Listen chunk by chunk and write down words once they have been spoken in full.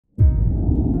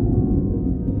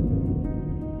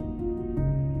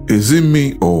Is it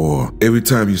me or every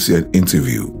time you see an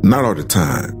interview, not all the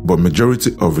time, but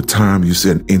majority of the time you see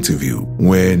an interview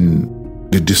when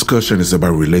the discussion is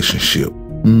about relationship,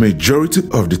 majority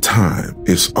of the time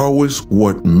it's always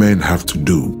what men have to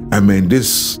do. I mean,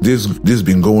 this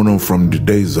been going on from the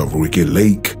days of Ricky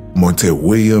Lake, Monte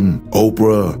Williams,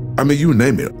 Oprah, I mean, you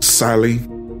name it, Sally.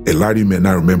 A lot of you may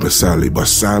not remember Sally, but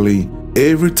Sally,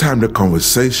 every time the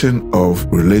conversation of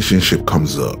relationship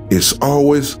comes up, it's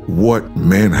always what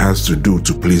man has to do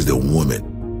to please the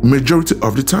woman. Majority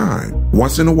of the time.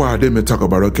 Once in a while, they may talk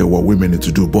about, okay, what women need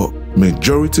to do, but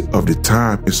majority of the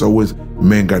time, it's always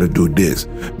men got to do this.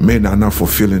 Men are not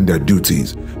fulfilling their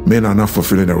duties. Men are not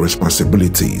fulfilling their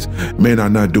responsibilities. Men are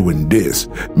not doing this.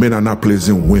 Men are not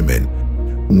pleasing women.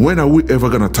 When are we ever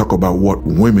going to talk about what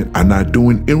women are not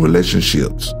doing in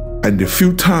relationships? And the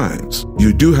few times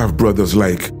you do have brothers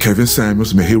like Kevin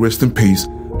Samuels, may he rest in peace,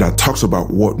 that talks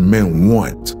about what men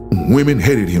want. Women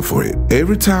hated him for it.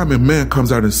 Every time a man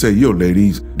comes out and say, yo,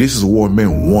 ladies, this is what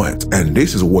men want, and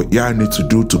this is what y'all need to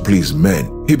do to please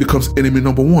men, he becomes enemy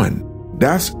number one.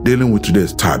 That's dealing with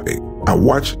today's topic. I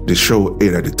watched the show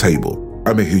 8 at the Table.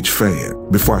 I'm a huge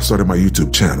fan. Before I started my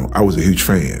YouTube channel, I was a huge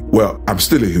fan. Well, I'm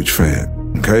still a huge fan,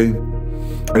 okay?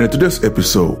 And in today's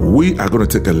episode, we are going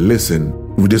to take a listen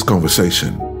with this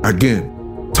conversation.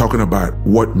 Again, talking about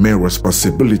what men's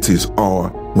responsibilities are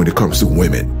when it comes to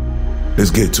women. Let's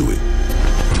get to it.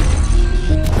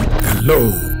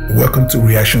 Hello, welcome to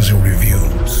Reactions and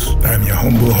Reviews. I'm your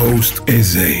humble host,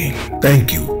 Eze.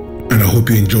 Thank you, and I hope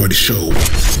you enjoy the show.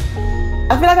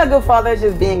 I feel like a good father is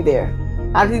just being there.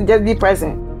 I think just be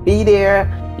present. Be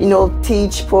there, you know,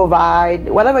 teach, provide,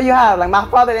 whatever you have. Like my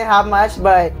father didn't have much,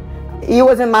 but he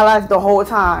was in my life the whole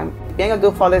time. Being a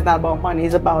good father is not about money.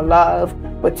 It's about love,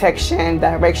 protection,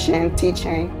 direction,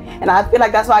 teaching. And I feel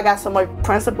like that's why I got so much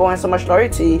principle and so much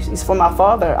loyalty. It's for my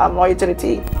father. I'm loyal to the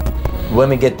T.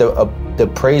 Women get the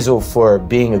appraisal for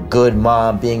being a good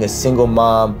mom, being a single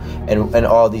mom, and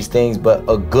all these things, but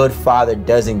a good father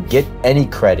doesn't get any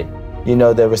credit. You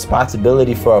know, the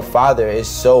responsibility for a father is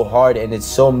so hard, and it's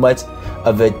so much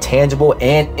of a tangible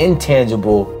and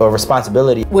intangible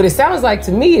responsibility. What it sounds like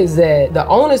to me is that the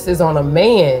onus is on a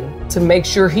man to make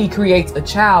sure he creates a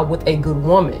child with a good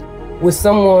woman, with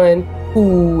someone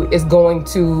who is going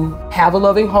to have a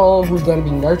loving home, who's going to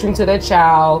be nurturing to that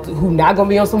child, who's not going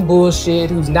to be on some bullshit,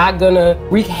 who's not going to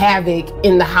wreak havoc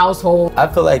in the household. I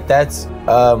feel like that's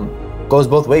goes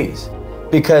both ways.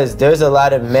 Because there's a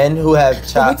lot of men who have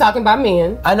We're talking about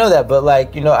men. I know that, but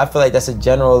like, you know, I feel like that's a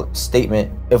general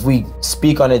statement. If we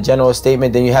speak on a general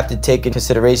statement, then you have to take in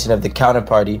consideration of the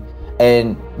counterparty.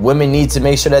 And women need to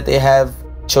make sure that they have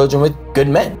children with good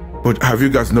men. But have you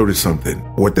guys noticed something?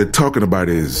 What they're talking about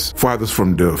is fathers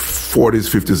from the 40s,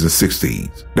 50s,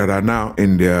 and 60s that are now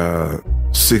in their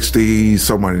 60s,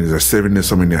 someone in their 70s,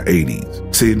 some in their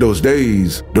 80s. See, in those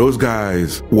days, those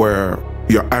guys were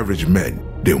your average men.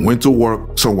 They went to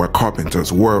work, some were carpenters,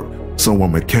 some were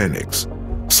mechanics,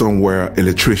 some were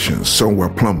electricians, some were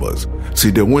plumbers. See,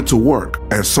 they went to work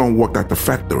and some worked at the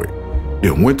factory.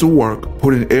 They went to work,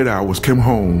 put in 8 hours, came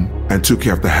home and took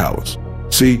care of the house.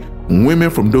 See, women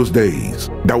from those days,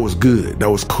 that was good, that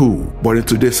was cool. But in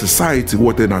today's society,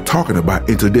 what they're not talking about,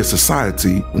 in today's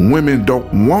society, women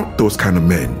don't want those kind of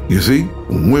men. You see,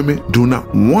 women do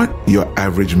not want your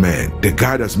average man, the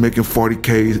guy that's making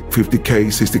 40K, 50K,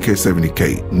 60K,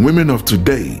 70K. Women of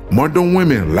today, modern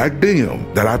women like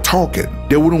them that are talking,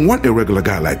 they wouldn't want a regular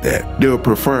guy like that. They would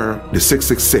prefer the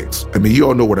 666. I mean, you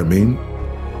all know what I mean.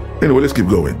 Anyway, let's keep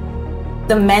going.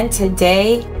 The men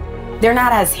today, they're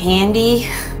not as handy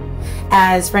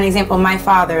as, for an example, my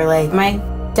father. Like, my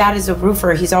dad is a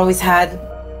roofer. He's always had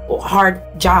hard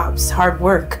jobs, hard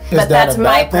work. But that's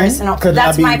my personal. Could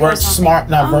that be work smart,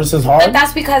 not versus hard? But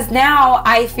that's because now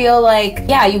I feel like,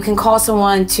 yeah, you can call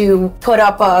someone to put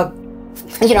up a,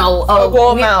 you know, a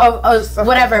wall mount,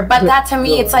 whatever. But that to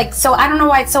me, it's like, so I don't know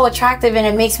why it's so attractive, and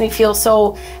it makes me feel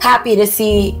so happy to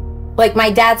see, like,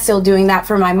 my dad still doing that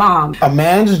for my mom. A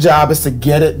man's job is to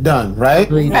get it done,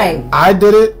 right? Right. I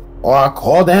did it, or I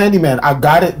called the handyman. I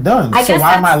got it done. I so guess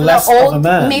why am I less of a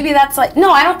man? Maybe that's like, no,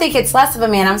 I don't think it's less of a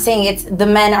man. I'm saying it's, the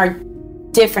men are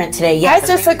different today. Yes,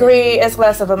 I disagree. It's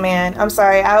less of a man. I'm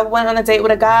sorry. I went on a date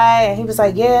with a guy and he was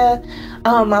like, yeah,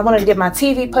 I wanted to get my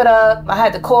TV put up. I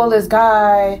had to call this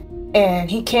guy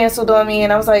and he canceled on me,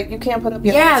 and I was like, you can't put up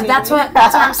your TV. That's what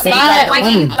I'm saying.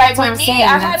 Like with me,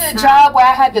 I had a job where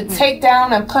I had to take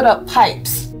down and put up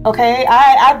pipes. Okay,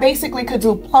 I basically could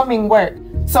do plumbing work.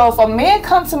 So if a man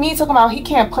comes to me talking about he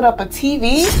can't put up a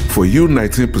TV. For you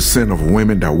 19% of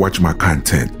women that watch my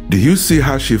content, do you see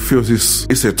how she feels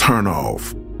it's a turn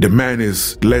off? The man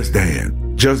is less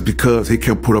than. just because he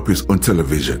can put up his own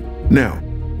television. Now,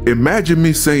 imagine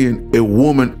me saying a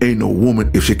woman ain't no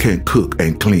woman if she can't cook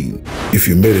and clean. If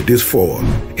you made it this far,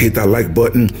 hit that like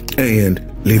button and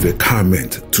leave a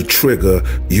comment to trigger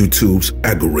YouTube's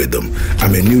algorithm.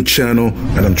 I'm a new channel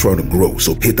and I'm trying to grow.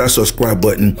 So hit that subscribe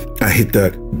button and hit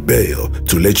that bell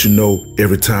to let you know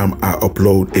every time I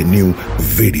upload a new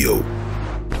video.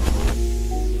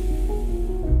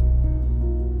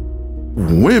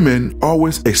 Women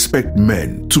always expect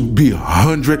men to be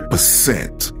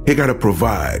 100%. He gotta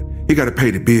provide. He gotta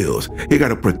pay the bills. He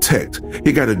gotta protect.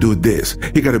 He gotta do this.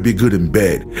 He gotta be good in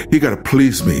bed. He gotta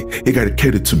please me. He gotta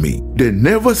cater to me. They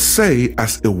never say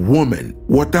as a woman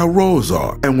what their roles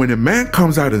are. And when a man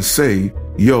comes out and say,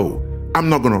 yo, I'm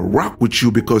not gonna rock with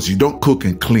you because you don't cook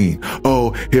and clean.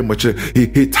 Oh,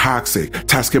 he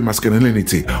toxic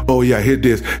masculinity. Oh yeah,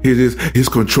 he's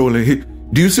controlling.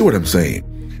 Do you see what I'm saying?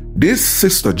 This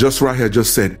sister just right here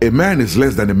just said a man is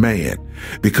less than a man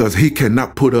because he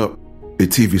cannot put up a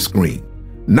TV screen.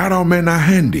 Not all men are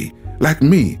handy. Like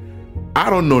me, I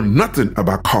don't know nothing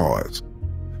about cars.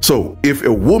 So if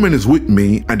a woman is with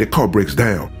me and the car breaks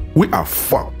down, we are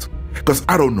fucked because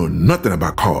I don't know nothing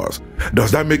about cars.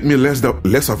 Does that make me less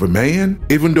of a man?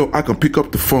 Even though I can pick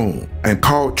up the phone and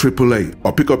call AAA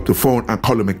or pick up the phone and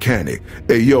call a mechanic.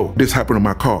 Hey, yo, this happened to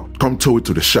my car. Come tow it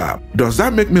to the shop. Does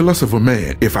that make me less of a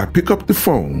man if I pick up the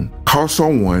phone, call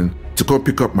someone to come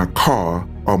pick up my car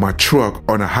or my truck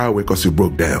on a highway because it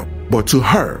broke down? But to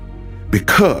her,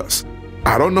 because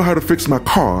I don't know how to fix my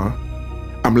car,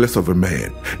 I'm less of a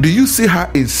man. Do you see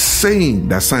how insane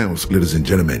that sounds, ladies and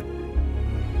gentlemen?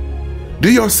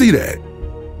 Do y'all see that?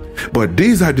 But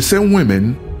these are the same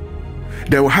women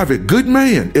that will have a good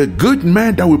man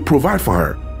that will provide for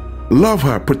her, love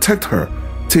her, protect her,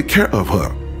 take care of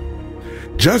her.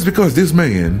 Just because this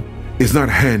man is not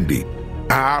handy,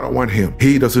 I don't want him.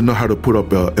 He doesn't know how to put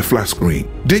up a flat screen.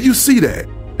 Did you see that?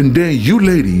 And then you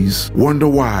ladies wonder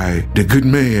why the good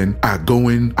men are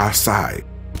going outside.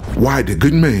 Why the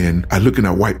good men are looking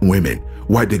at white women.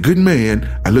 Why the good men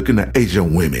are looking at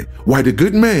Asian women. Why the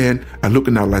good men are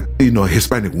looking at, like,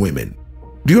 Hispanic women.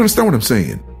 Do you understand what I'm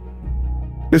saying?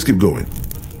 Let's keep going.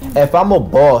 If I'm a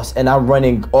boss and I'm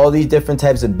running all these different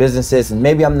types of businesses, and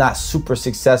maybe I'm not super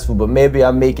successful, but maybe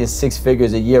I'm making 6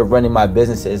 figures a year running my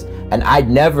businesses, and I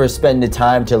never spend the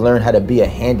time to learn how to be a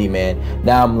handyman,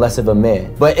 now I'm less of a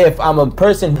man. But if I'm a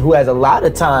person who has a lot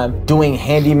of time doing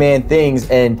handyman things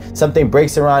and something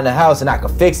breaks around the house and I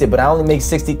can fix it, but I only make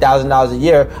 $60,000 a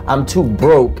year, I'm too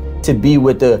broke to be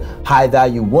with the high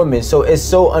value woman. So it's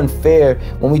so unfair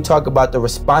when we talk about the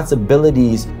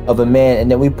responsibilities of a man and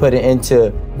then we put it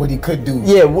into what he could do.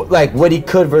 Yeah, like what he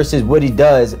could versus what he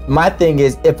does. My thing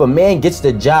is, if a man gets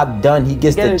the job done, he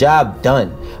gets the job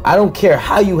done. I don't care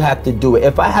how you have to do it.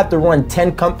 If I have to run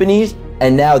 10 companies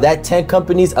and now that 10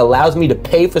 companies allows me to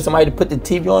pay for somebody to put the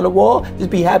TV on the wall, just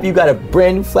be happy you got a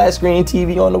brand new flat screen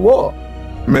TV on the wall.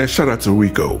 Man, shout out to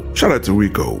Rico. Shout out to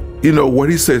Rico. You know, what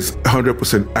he says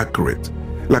 100% accurate.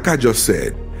 Like I just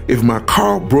said, if my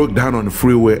car broke down on the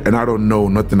freeway and I don't know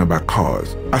nothing about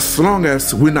cars, as long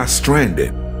as we're not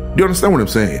stranded, do you understand what I'm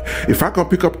saying? If I can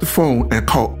pick up the phone and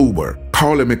call Uber,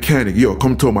 call a mechanic, yo,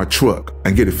 come tow my truck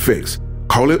and get it fixed,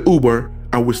 call it Uber,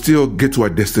 and we still get to our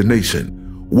destination,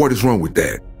 what is wrong with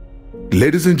that?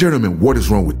 Ladies and gentlemen, what is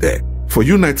wrong with that? For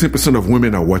you 19% of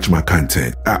women that watch my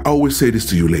content, I always say this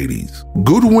to you ladies.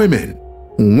 Good women,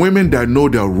 women that know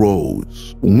their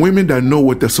roles, women that know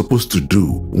what they're supposed to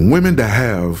do, women that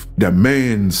have their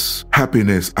man's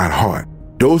happiness at heart,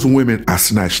 those women are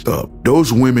snatched up.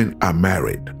 Those women are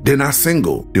married. They're not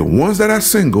single. The ones that are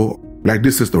single, like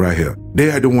this sister right here, they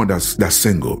are the one that's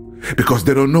single because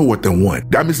they don't know what they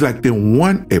want. That means like they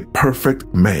want a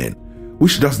perfect man,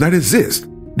 which does not exist.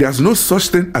 There's no such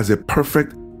thing as a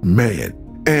perfect man.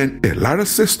 And a lot of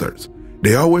sisters,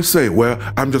 they always say, well,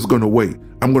 I'm just going to wait.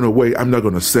 I'm going to wait. I'm not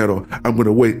going to settle. I'm going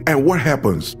to wait. And what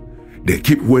happens? They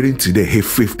keep waiting till they hit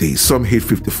 50. Some hit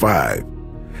 55.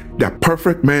 That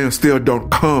perfect man still don't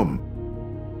come.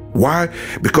 Why?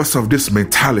 Because of this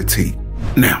mentality.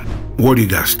 Now, what do you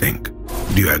guys think?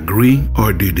 Do you agree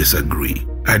or do you disagree?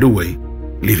 Either way,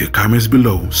 leave your comments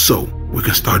below so we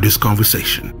can start this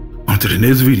conversation. Until the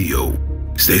next video,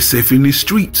 stay safe in the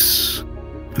streets.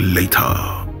 Later.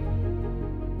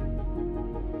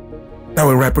 That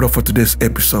will wrap it up for today's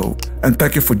episode. And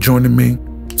thank you for joining me.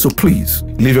 So please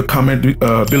leave a comment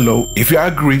below. If you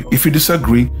agree, if you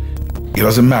disagree, it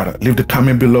doesn't matter. Leave the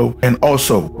comment below. And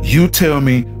also, you tell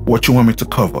me what you want me to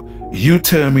cover. You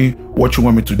tell me what you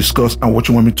want me to discuss and what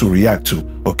you want me to react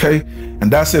to. Okay?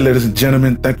 And that's it, ladies and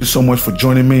gentlemen. Thank you so much for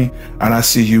joining me. And I'll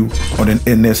see you on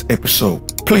the next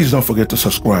episode. Please don't forget to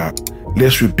subscribe.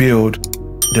 Let's rebuild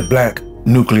the black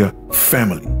nuclear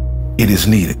family. It is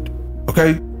needed.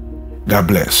 Okay? God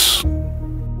bless.